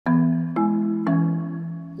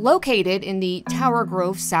Located in the Tower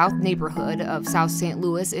Grove South neighborhood of South St.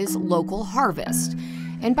 Louis is Local Harvest.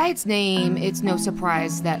 And by its name, it's no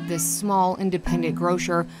surprise that this small independent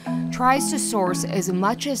grocer tries to source as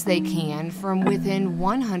much as they can from within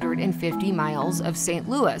 150 miles of St.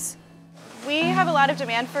 Louis. We have a lot of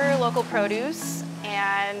demand for local produce,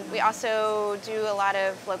 and we also do a lot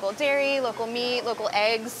of local dairy, local meat, local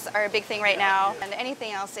eggs are a big thing right now. And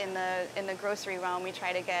anything else in the grocery realm, we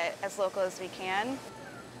try to get as local as we can.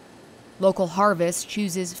 Local Harvest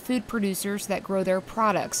chooses food producers that grow their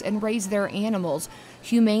products and raise their animals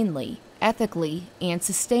humanely, ethically, and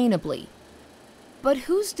sustainably. But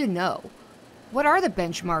who's to know? What are the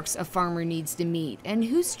benchmarks a farmer needs to meet, and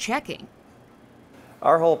who's checking?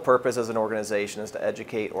 Our whole purpose as an organization is to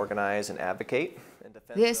educate, organize, and advocate.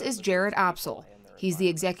 This is Jared Opsel. He's the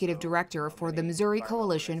executive director for the Missouri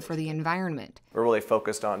Coalition for the Environment. We're really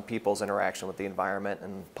focused on people's interaction with the environment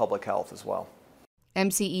and public health as well.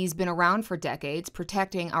 MCE's been around for decades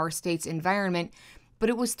protecting our state's environment, but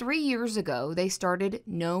it was 3 years ago they started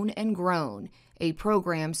Known and Grown, a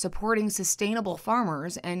program supporting sustainable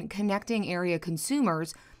farmers and connecting area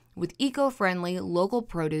consumers with eco-friendly local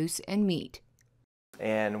produce and meat.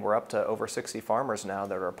 And we're up to over 60 farmers now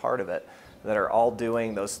that are a part of it, that are all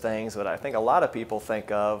doing those things that I think a lot of people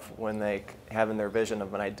think of when they have in their vision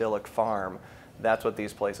of an idyllic farm. That's what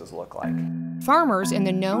these places look like. Farmers in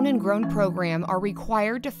the Known and Grown program are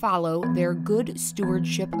required to follow their good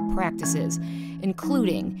stewardship practices,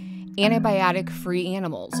 including antibiotic-free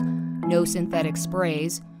animals, no synthetic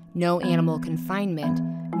sprays, no animal confinement,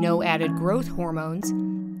 no added growth hormones,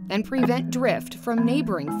 and prevent drift from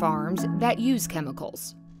neighboring farms that use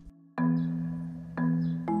chemicals.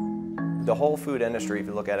 The whole food industry, if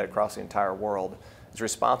you look at it across the entire world, is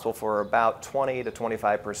responsible for about 20 to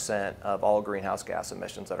 25% of all greenhouse gas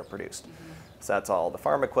emissions that are produced. So that's all the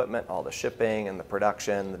farm equipment, all the shipping and the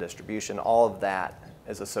production, the distribution, all of that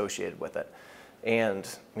is associated with it. And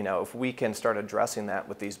if we can start addressing that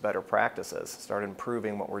with these better practices, start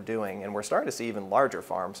improving what we're doing, and we're starting to see even larger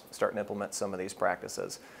farms starting to implement some of these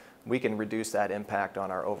practices, we can reduce that impact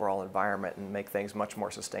on our overall environment and make things much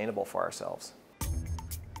more sustainable for ourselves.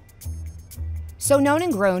 So Known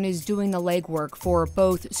and Grown is doing the legwork for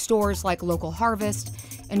both stores like Local Harvest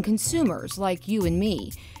and consumers like you and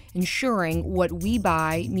me, ensuring what we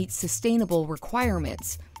buy meets sustainable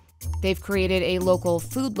requirements. They've created a local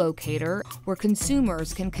food locator where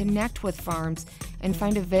consumers can connect with farms and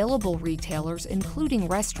find available retailers, including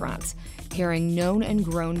restaurants, carrying Known and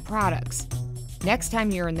Grown products. Next time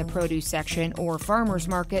you're in the produce section or farmer's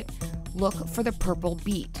market, look for the purple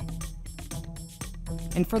beet.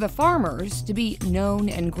 And for the farmers, to be known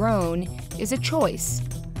and grown is a choice.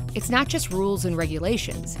 It's not just rules and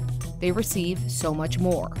regulations. They receive so much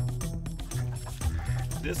more.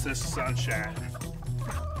 This is Sunshine.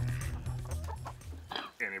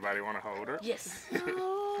 Anybody want to hold her? Yes.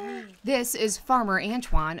 This is Farmer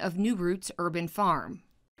Antoine of New Roots Urban Farm.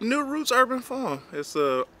 New Roots Urban Farm. It's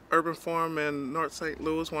a urban farm in North St.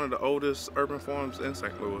 Louis, one of the oldest urban farms in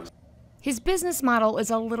St. Louis. His business model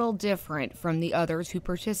is a little different from the others who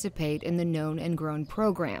participate in the Known and Grown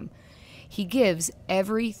program. He gives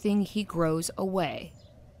everything he grows away.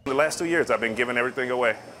 The last 2 years, I've been giving everything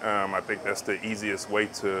away. I think that's the easiest way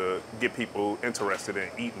to get people interested in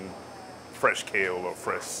eating fresh kale or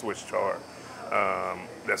fresh Swiss chard.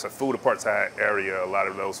 That's a food apartheid area. A lot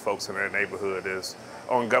of those folks in their neighborhood is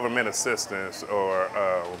on government assistance or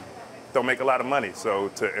don't make a lot of money. So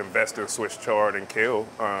to invest in Swiss chard and kale,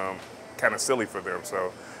 kind of silly for them.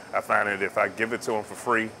 So I find that if I give it to them for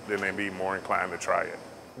free, then they'd be more inclined to try it.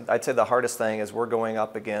 I'd say the hardest thing is we're going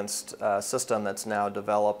up against a system that's now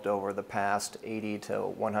developed over the past 80 to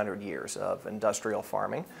 100 years of industrial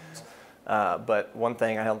farming. But one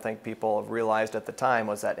thing I don't think people have realized at the time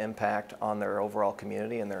was that impact on their overall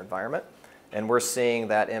community and their environment. And we're seeing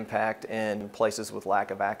that impact in places with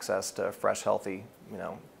lack of access to fresh, healthy,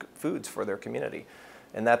 foods for their community.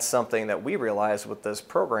 And that's something that we realized with this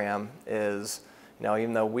program is,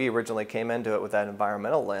 even though we originally came into it with that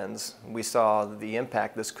environmental lens, we saw the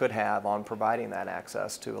impact this could have on providing that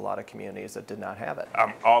access to a lot of communities that did not have it.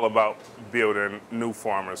 I'm all about building new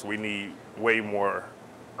farmers. We need way more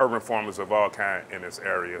urban farmers of all kinds in this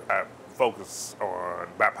area. I focus on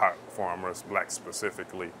BIPOC farmers, Black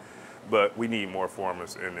specifically, but we need more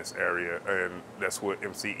farmers in this area, and that's what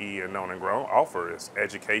MCE and Known and Grown offer is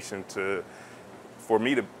education for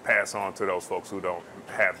me to pass on to those folks who don't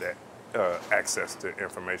have that access to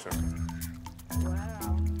information.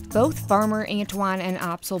 Both Farmer Antoine and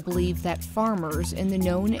Opsel believe that farmers in the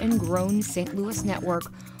Known and Grown St. Louis network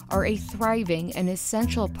are a thriving and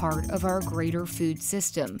essential part of our greater food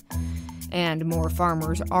system. And more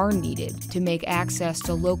farmers are needed to make access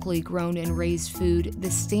to locally grown and raised food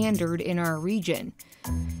the standard in our region.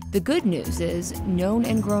 The good news is Known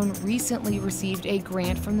and Grown recently received a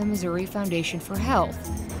grant from the Missouri Foundation for Health,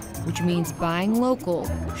 which means buying local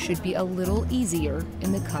should be a little easier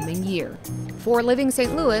in the coming year. For Living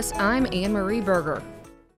St. Louis, I'm Anne Marie Berger.